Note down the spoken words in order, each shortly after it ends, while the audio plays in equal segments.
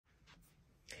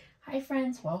Hi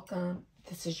friends, welcome.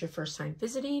 If this is your first time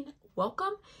visiting,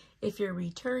 welcome. If you're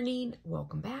returning,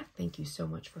 welcome back. Thank you so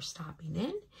much for stopping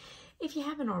in. If you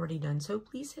haven't already done so,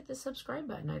 please hit the subscribe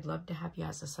button. I'd love to have you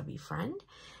as a subby friend.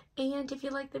 And if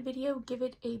you like the video, give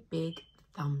it a big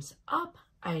thumbs up.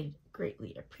 I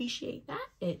greatly appreciate that.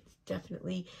 It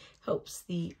definitely helps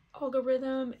the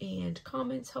algorithm, and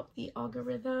comments help the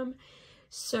algorithm.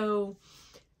 So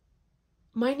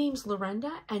my name's Lorenda,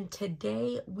 and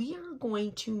today we are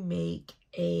going to make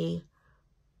a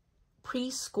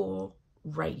preschool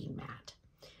writing mat.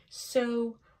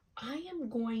 So I am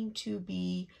going to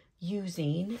be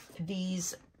using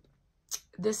these.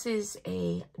 This is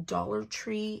a Dollar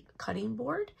Tree cutting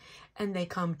board, and they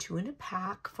come 2 in a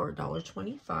pack for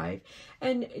 $1.25.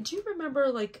 And do you remember,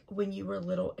 like, when you were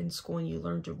little in school and you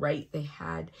learned to write, they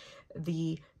had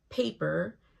the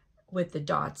paper with the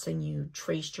dots and you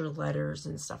traced your letters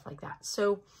and stuff like that.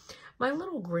 So my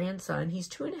little grandson, he's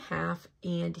 2.5,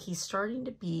 and he's starting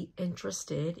to be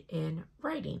interested in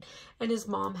writing. And his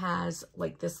mom has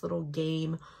like this little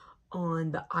game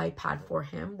on the iPad for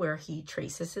him where he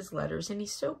traces his letters, and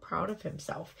he's so proud of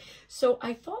himself. So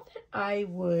I thought that I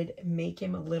would make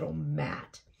him a little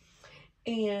mat,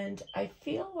 and I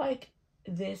feel like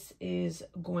this is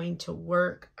going to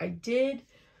work. I did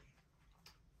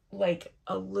like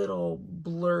a little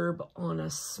blurb on a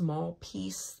small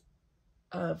piece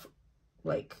of,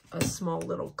 like a small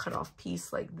little cut off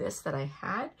piece like this that I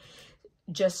had,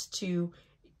 just to,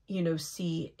 you know,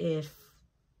 see if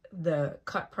the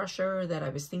cut pressure that I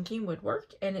was thinking would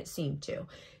work, and it seemed to.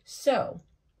 So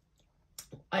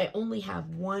I only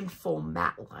have one full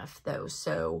mat left though,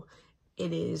 so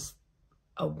it is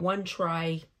a one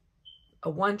try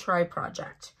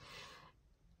project.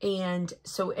 And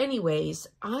so anyways,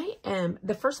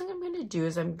 the first thing I'm going to do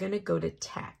is I'm going to go to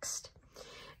text.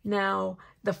 Now,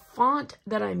 the font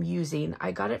that I'm using,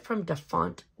 I got it from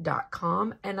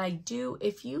dafont.com, and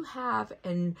if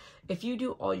you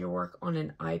do all your work on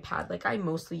an iPad, like I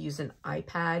mostly use an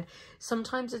iPad,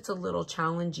 sometimes it's a little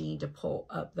challenging to pull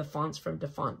up the fonts from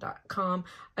dafont.com.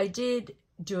 I did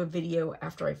do a video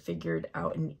after I figured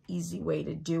out an easy way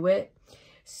to do it,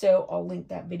 so I'll link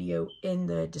that video in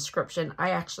the description. I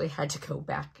actually had to go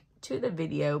back to the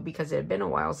video because it had been a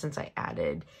while since I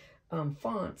added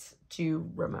fonts to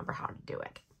remember how to do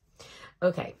it.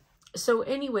 Okay, so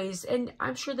anyways, and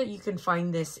I'm sure that you can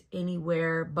find this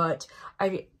anywhere, but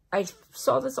I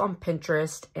saw this on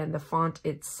Pinterest, and the font,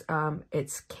 it's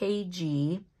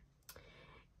KG,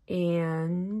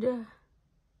 and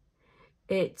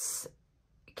it's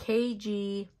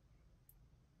KG.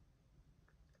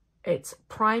 It's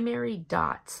primary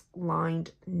dots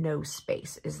lined no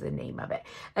space is the name of it.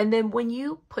 And then when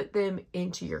you put them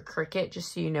into your Cricut,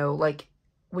 just so you know, like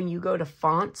when you go to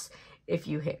fonts, if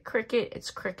you hit Cricut,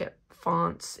 it's Cricut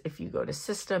fonts. If you go to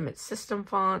system, it's system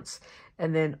fonts.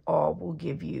 And then all will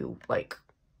give you like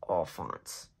all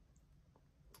fonts.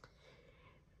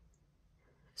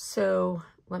 So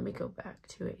let me go back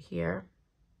to it here.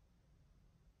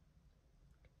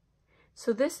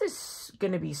 So this is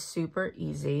going to be super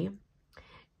easy.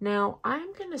 Now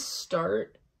I'm going to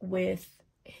start with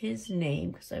his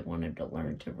name because I wanted to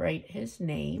learn to write his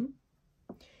name.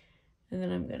 And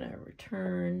then I'm going to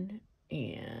return,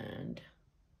 and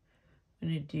I'm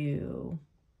going to do,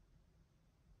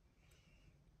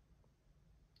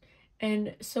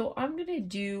 and so I'm going to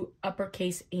do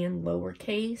uppercase and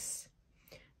lowercase.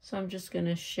 So I'm just going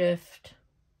to shift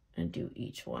and do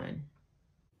each one.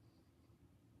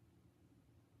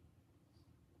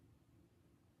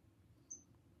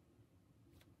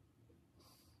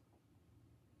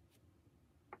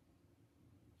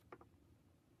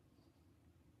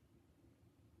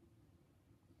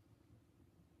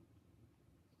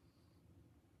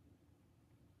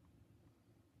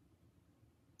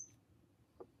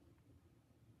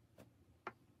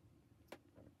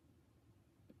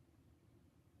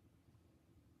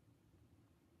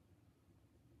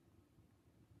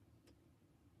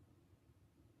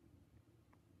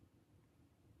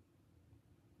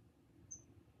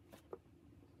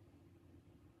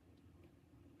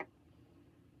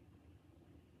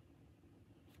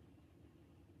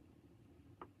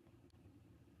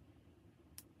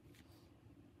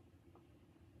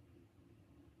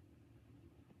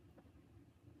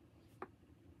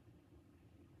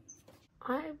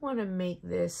 I want to make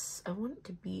this, I want it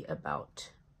to be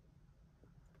about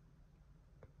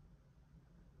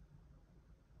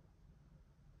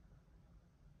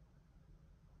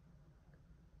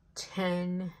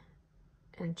 10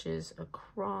 inches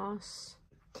across.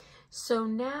 So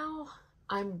now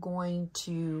I'm going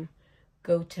to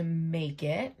go to make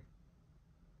it,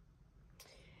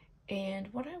 And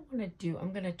what I want to do,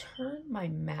 I'm going to turn my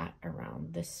mat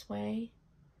around this way.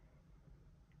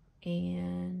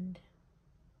 And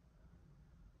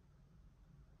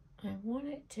I want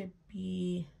it to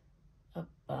be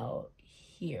about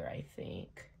here, I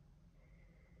think.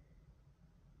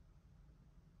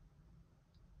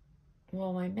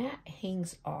 Well, my mat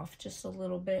hangs off just a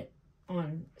little bit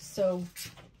on, so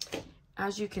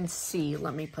as you can see,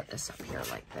 let me put this up here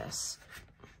like this.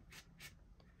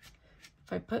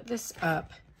 If I put this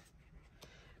up,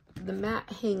 the mat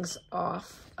hangs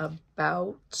off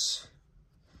about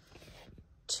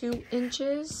 2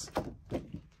 inches.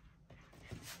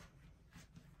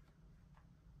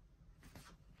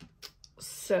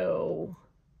 So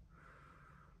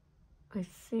I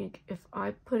think if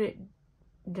I put it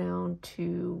down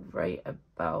to right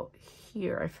about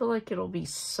here, I feel like it'll be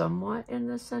somewhat in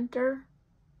the center.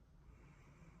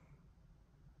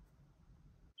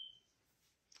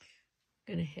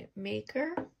 I'm gonna hit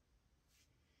maker.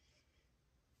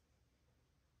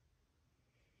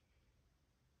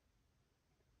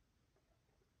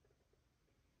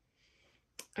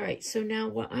 All right, so now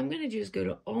what I'm gonna do is go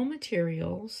to all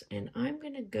materials, and I'm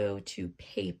gonna go to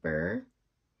paper.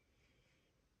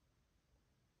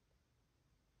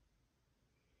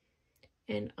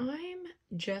 And I'm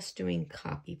just doing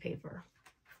copy paper.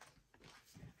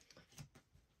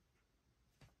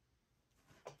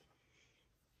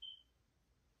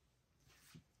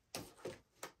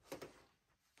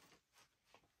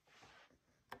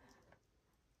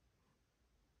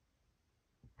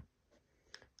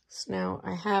 So now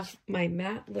I have my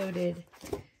mat loaded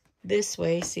this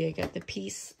way. See, I got the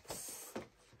piece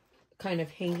kind of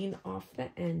hanging off the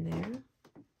end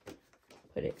there.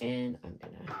 Put it in. I'm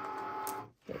gonna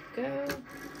hit go.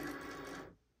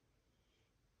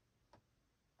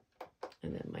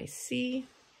 And then my C.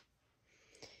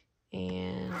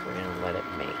 And we're gonna let it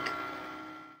make.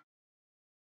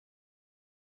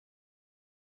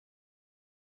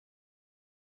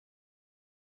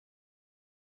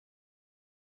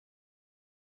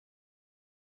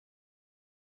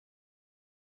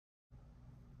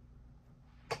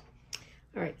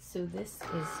 All right, so this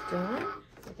is done.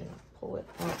 We're gonna pull it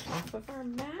out off of our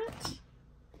mat.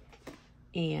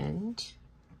 And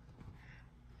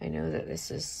I know that this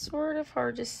is sort of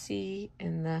hard to see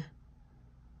in the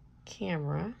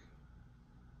camera.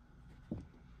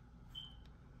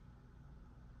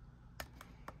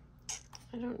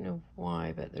 I don't know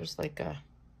why, but there's like a,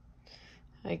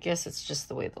 I guess it's just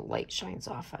the way the light shines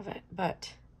off of it.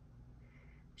 But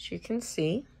as you can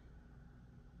see,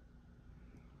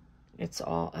 it's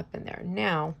all up in there.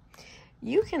 Now,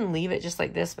 you can leave it just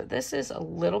like this, but this is a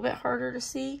little bit harder to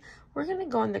see. We're gonna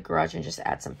go in the garage and just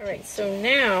add some paint. All right, so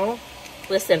now,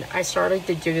 listen, I started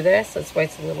to do this. That's why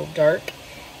it's a little dark,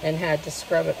 and had to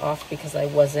scrub it off because I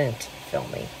wasn't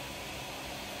filming.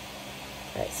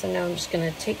 All right, so now I'm just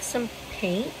gonna take some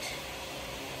paint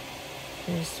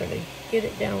and just sort of get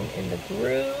it down in the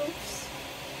grooves.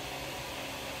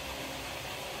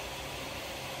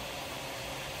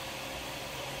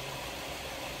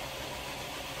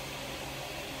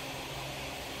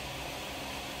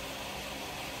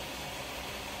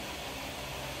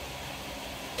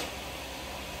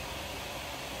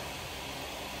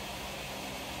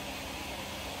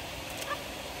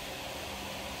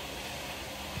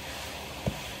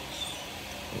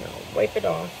 Wipe it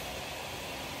off.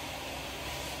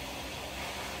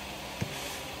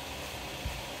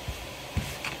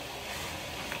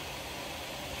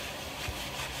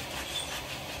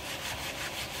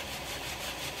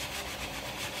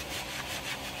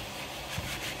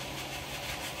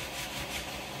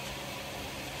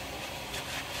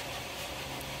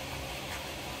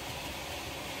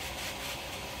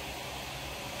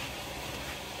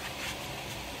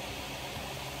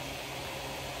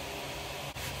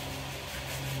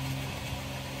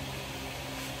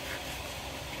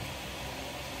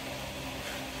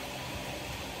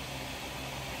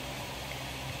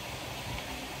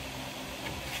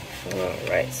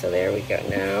 All right, so there we go.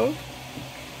 Now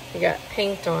we got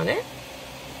paint on it,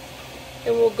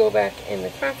 and we'll go back in the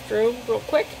craft room real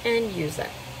quick and use that.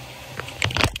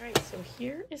 All right, so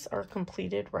here is our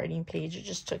completed writing page. It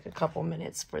just took a couple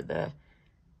minutes for the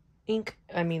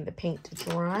the paint to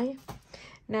dry.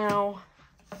 Now,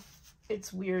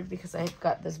 it's weird because I've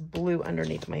got this blue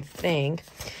underneath my thing,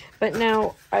 but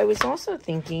now I was also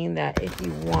thinking that if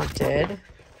you wanted,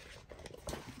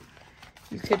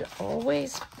 you could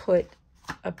always put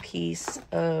a piece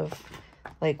of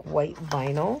like white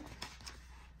vinyl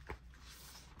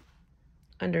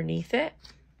underneath it,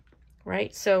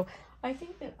 right? So I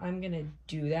think that I'm gonna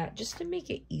do that just to make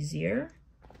it easier.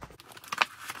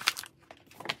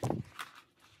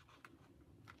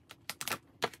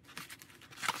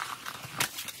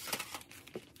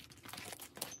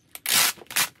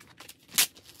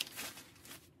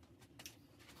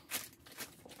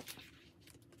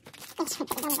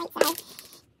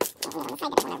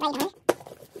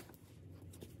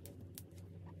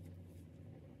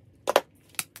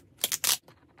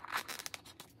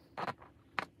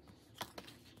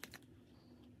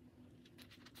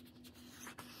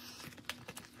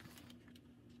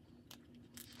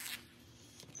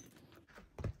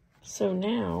 So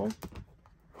now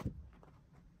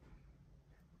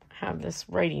I have this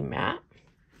writing mat.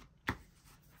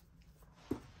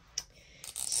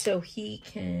 So he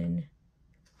can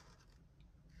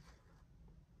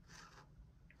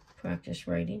practice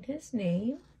writing his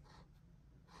name.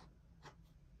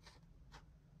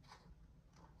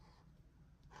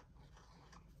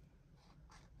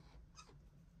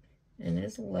 And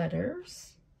his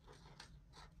letters.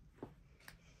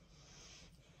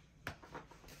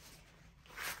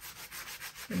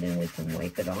 And then we can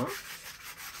wipe it off.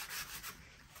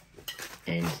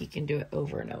 And he can do it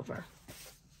over and over.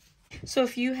 So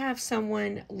if you have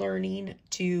someone learning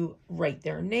to write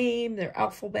their name, their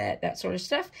alphabet, that sort of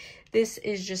stuff, this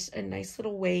is just a nice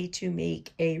little way to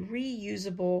make a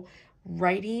reusable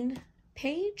writing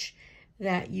page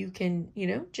that you can, you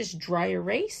know, just dry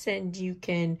erase, and you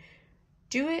can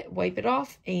do it, wipe it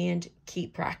off, and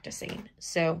keep practicing.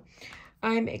 So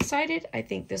I'm excited. I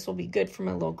think this will be good for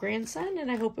my little grandson,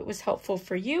 and I hope it was helpful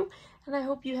for you. And I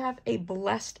hope you have a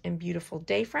blessed and beautiful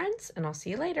day, friends, and I'll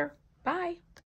see you later. Bye.